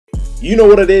You know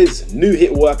what it is, new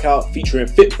HIIT workout featuring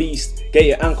FitBeast. Get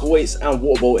your ankle weights and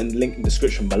water bottle in the link in the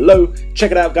description below.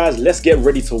 Check it out guys, let's get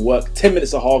ready to work. 10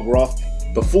 minutes of hard graft.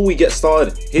 Before we get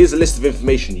started, here's a list of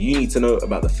information you need to know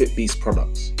about the FitBeast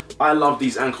products. I love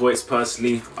these ankle weights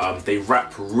personally. They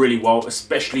wrap really well,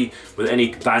 especially with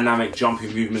any dynamic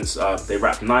jumping movements. They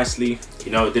wrap nicely.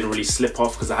 You know, it didn't really slip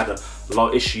off because I had a lot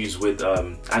of issues with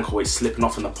ankle weights slipping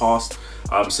off in the past.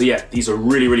 So yeah, these are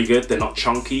really good. They're not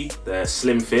chunky, they're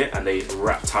slim fit, and they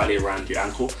wrap tightly around your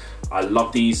ankle. I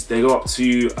love these. They go up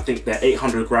to, I think they're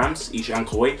 800 grams each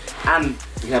ankle weight, and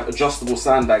we have adjustable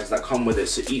sandbags that come with it,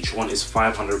 so each one is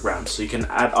 500 grams, so you can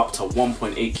add up to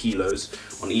 1.8 kilos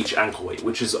on each ankle weight,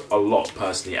 which is a lot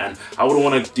personally, and I wouldn't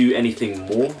want to do anything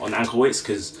more on ankle weights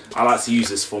because I like to use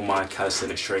this for my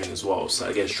calisthenics training as well. So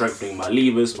again, strengthening my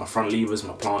levers, my front levers,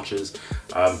 my planches,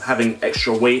 having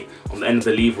extra weight on the end of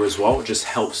the lever as well just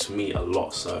helps me a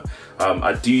lot. So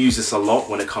I do use this a lot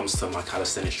when it comes to my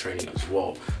calisthenics training as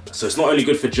well. So it's not only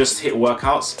good for just HIIT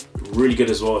workouts, really good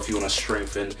as well if you want to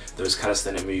strengthen those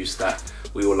calisthenic moves that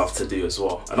we all love to do as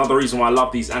well. Another reason why I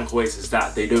love these ankle weights is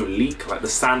that they don't leak, like the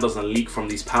sand doesn't leak from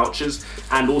these pouches,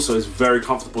 and also it's very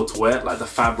comfortable to wear. Like the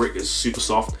fabric is super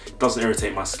soft, it doesn't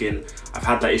irritate my skin. I've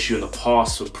had that issue in the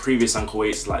past with previous ankle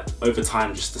weights, like over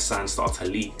time just the sand started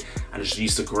to leak and it just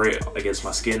used to grate against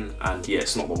my skin, and yeah,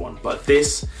 it's not the one. But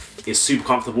this is super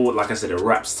comfortable. Like I said, it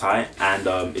wraps tight,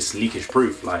 and it's leakage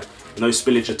proof, like no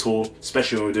spillage at all,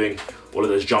 especially when we're doing all of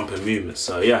those jumping movements.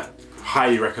 So yeah,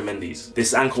 highly recommend these.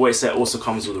 This ankle weight set also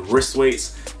comes with wrist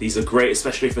weights. These are great,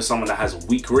 especially for someone that has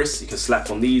weak wrists. You can slap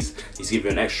on these give you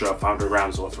an extra 500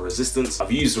 grams worth of resistance.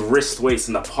 I've used wrist weights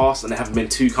in the past and they haven't been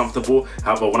too comfortable.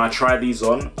 However, when I tried these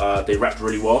on, they wrapped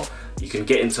really well. You can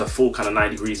get into a full kind of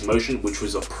 90 degrees motion, which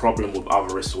was a problem with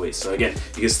other wrist weights. So again,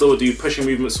 you can still do pushing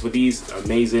movements with these,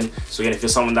 amazing. So again, if you're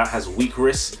someone that has weak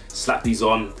wrists, slap these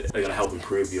on, they're gonna help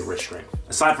improve your wrist strength.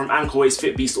 Aside from ankle weights,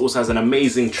 FitBeast also has an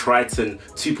amazing Triton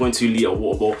 2.2 litre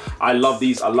water bottle. I love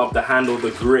these, I love the handle,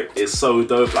 the grip is so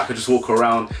dope. I could just walk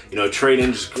around, you know,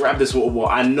 training, just grab this water bottle.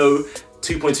 I know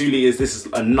 2.2 litres, this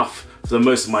is enough for the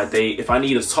most of my day. If I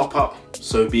need a top up,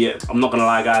 so be it. I'm not gonna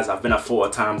lie guys, I've been at fault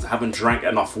at times, I haven't drank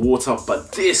enough water,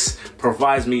 but this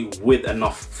provides me with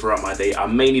enough throughout my day. I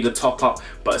may need a top up,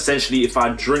 but essentially if I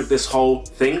drink this whole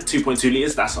thing, 2.2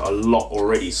 litres, that's a lot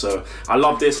already. So I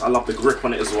love this, I love the grip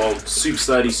on it as well, super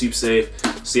sturdy, super safe.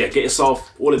 So yeah, get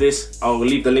yourself all of this. I'll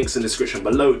leave the links in the description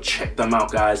below, check them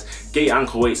out guys. Get your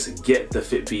ankle weights, get the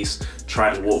FitBeast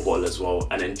Triton water bottle as well,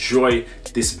 and enjoy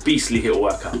this beastly HIIT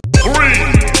workout. 3, 2,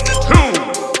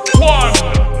 1,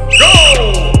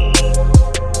 go!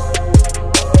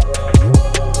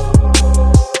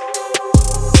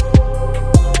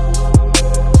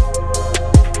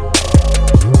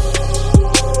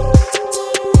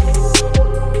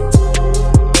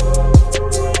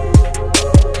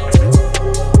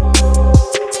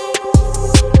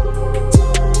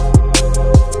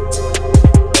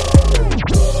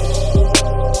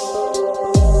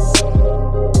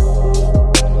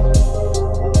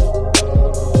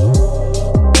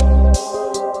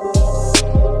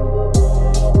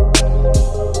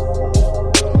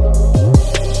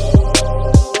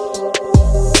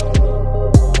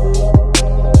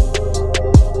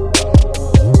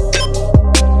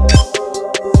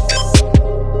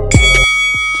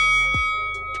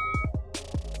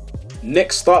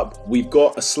 Next up, we've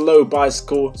got a slow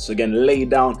bicycle. So again, lay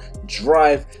down,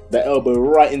 drive the elbow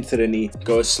right into the knee,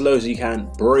 go as slow as you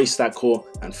can, brace that core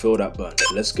and feel that burn.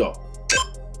 Let's go.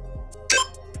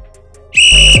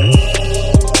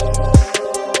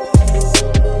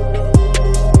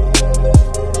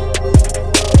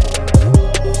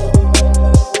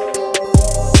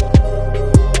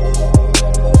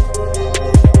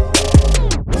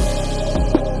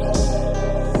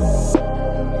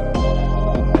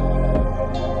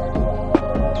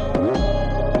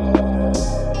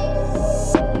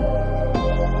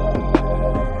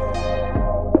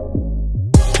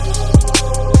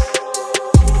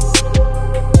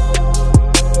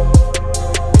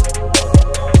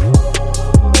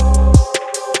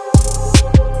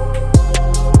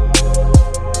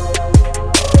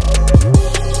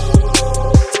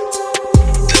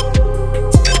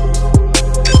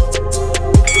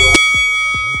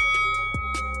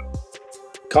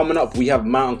 Coming up, we have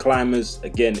mountain climbers,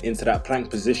 again into that plank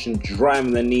position,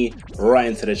 driving the knee right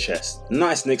into the chest.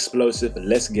 Nice and explosive,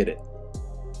 let's get it.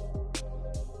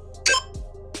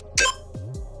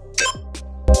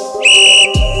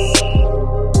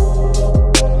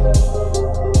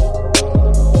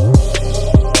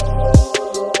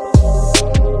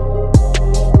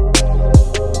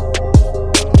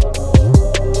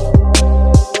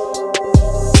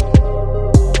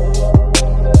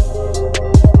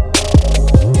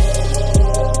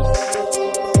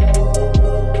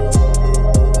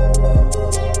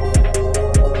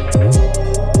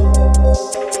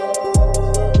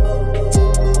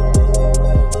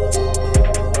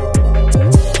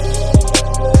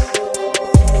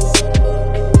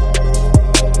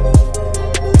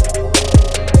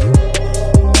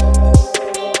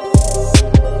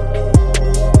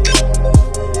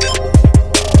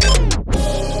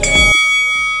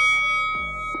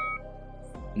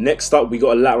 Next up, we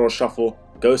got a lateral shuffle.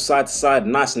 Go side to side,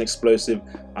 nice and explosive.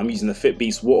 I'm using the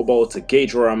FitBeast water bowl to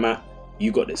gauge where I'm at.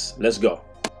 You got this. Let's go.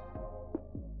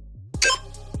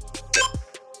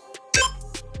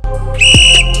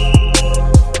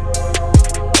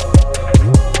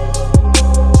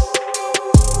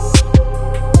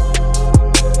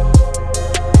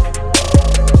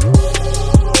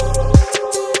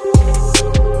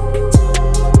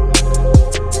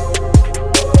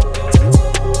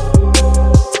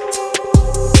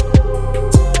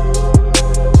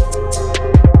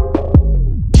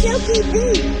 Chuki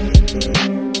Beats.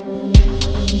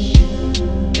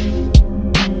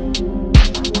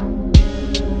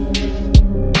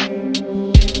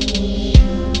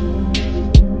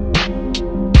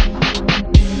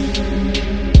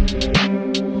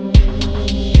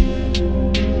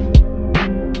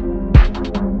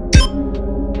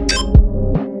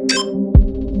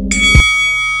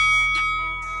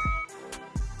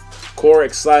 Core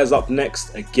exercise up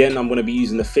next. Again, I'm going to be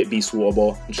using the FitBeast water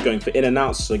ball. I'm just going for in and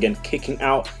outs. So again, kicking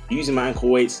out, using my ankle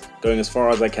weights, going as far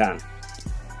as I can.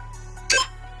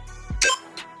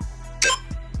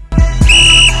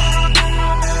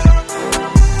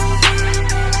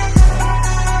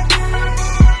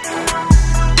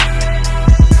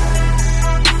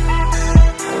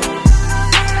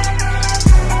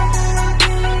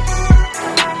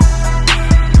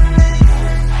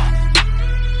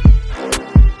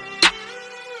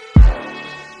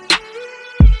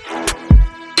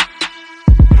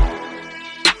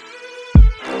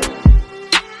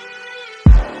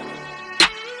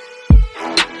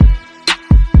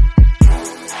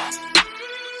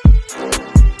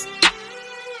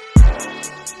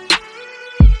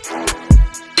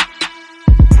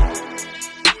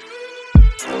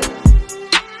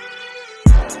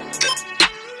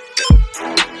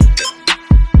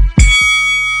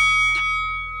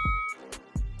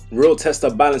 Real test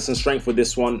of balance and strength with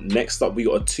this one. Next up, we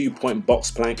got a 2-point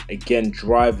box plank. Again,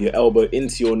 drive your elbow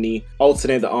into your knee.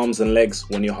 Alternate the arms and legs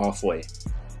when you're halfway.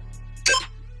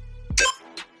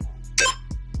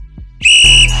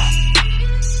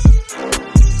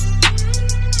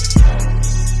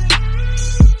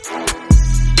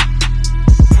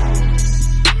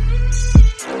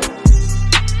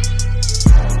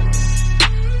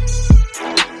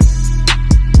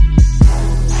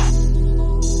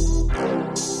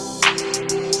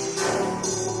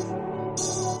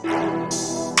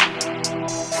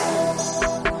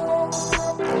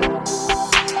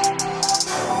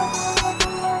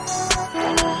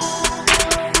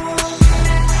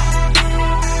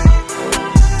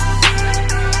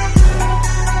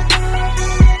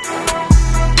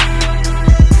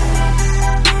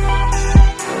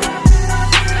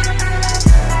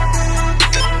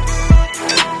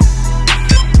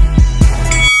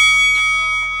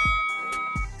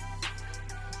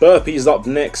 Burpees up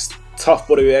next. Tough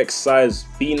body weight exercise.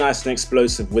 Be nice and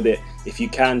explosive with it. If you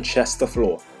can, chest the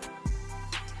floor.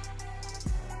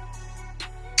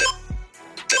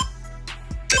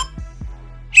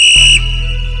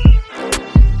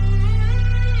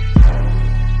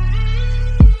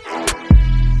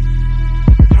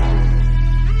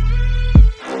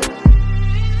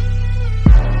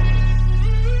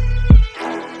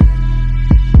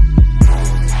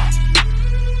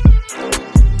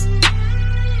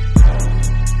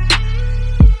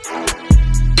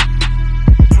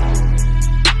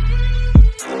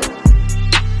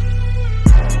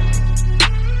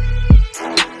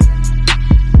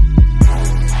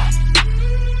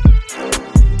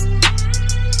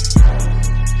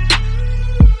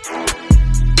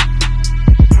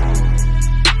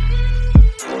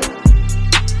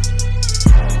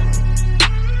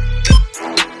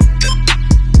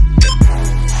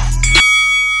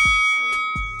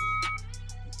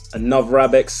 Another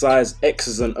ab exercise,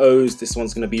 X's and O's. This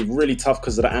one's going to be really tough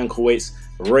because of the ankle weights.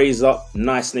 Raise up,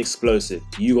 nice and explosive.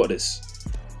 You got this.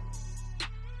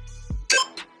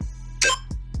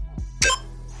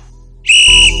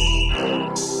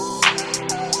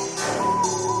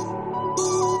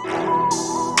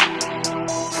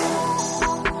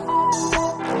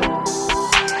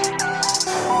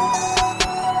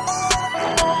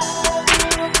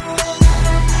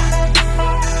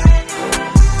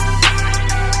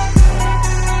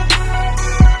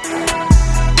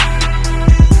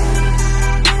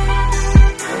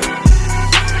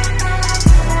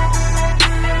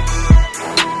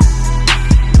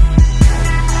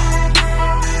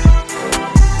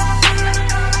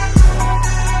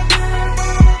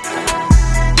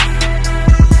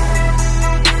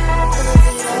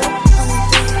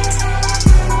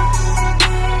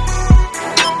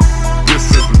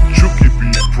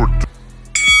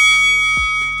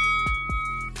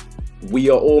 We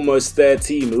are almost there,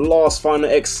 team. Last final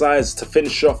exercise to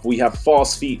finish off. We have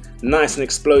fast feet, nice and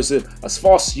explosive, as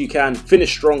fast as you can.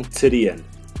 Finish strong to the end.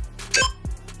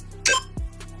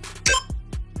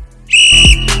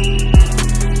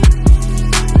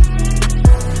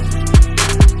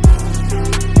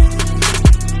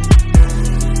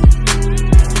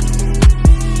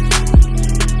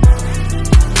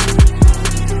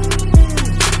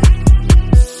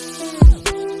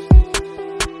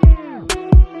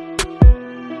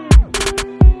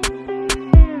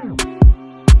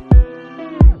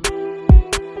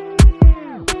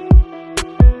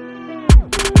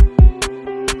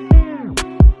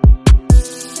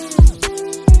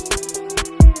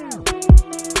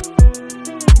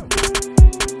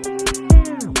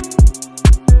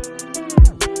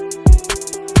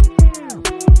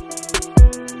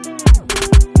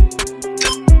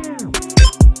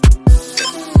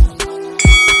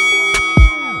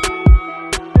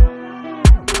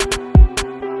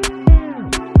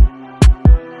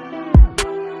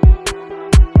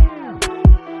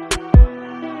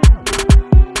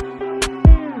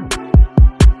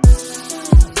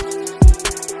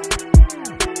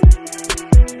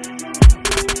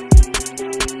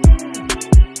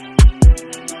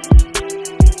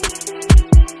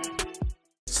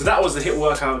 So that was the HIIT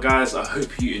workout, guys. I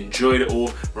hope you enjoyed it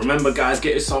all. Remember, guys,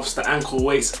 get yourselves the ankle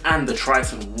weights and the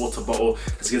Triton water bottle.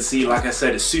 As you can see, like I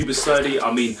said, it's super sturdy.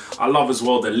 I mean, I love as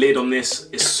well the lid on this.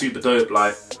 It's super dope.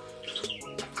 Like,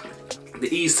 the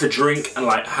ease to drink and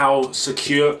like how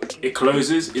secure it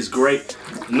closes is great.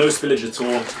 No spillage at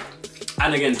all.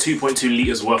 And again, 2.2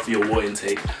 liters worth of your water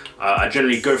intake. I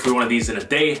generally go through one of these in a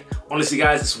day. Honestly,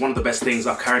 guys, it's one of the best things.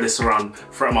 I've carried this around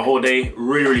throughout my whole day.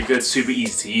 Really, really good, super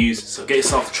easy to use. So get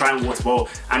yourself a Triton water bottle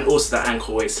and also that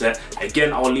ankle weight set.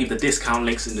 Again, I'll leave the discount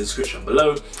links in the description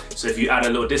below. So if you add a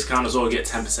little discount as well, you get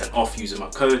 10% off using my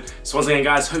code. So once again,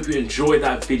 guys, hope you enjoyed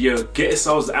that video. Get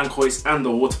yourselves the ankle weights and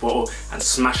the water bottle and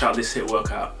smash out this HIIT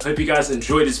workout. Hope you guys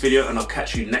enjoyed this video and I'll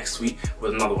catch you next week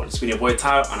with another one. It's been your boy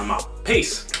Tayo and I'm out.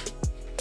 Peace.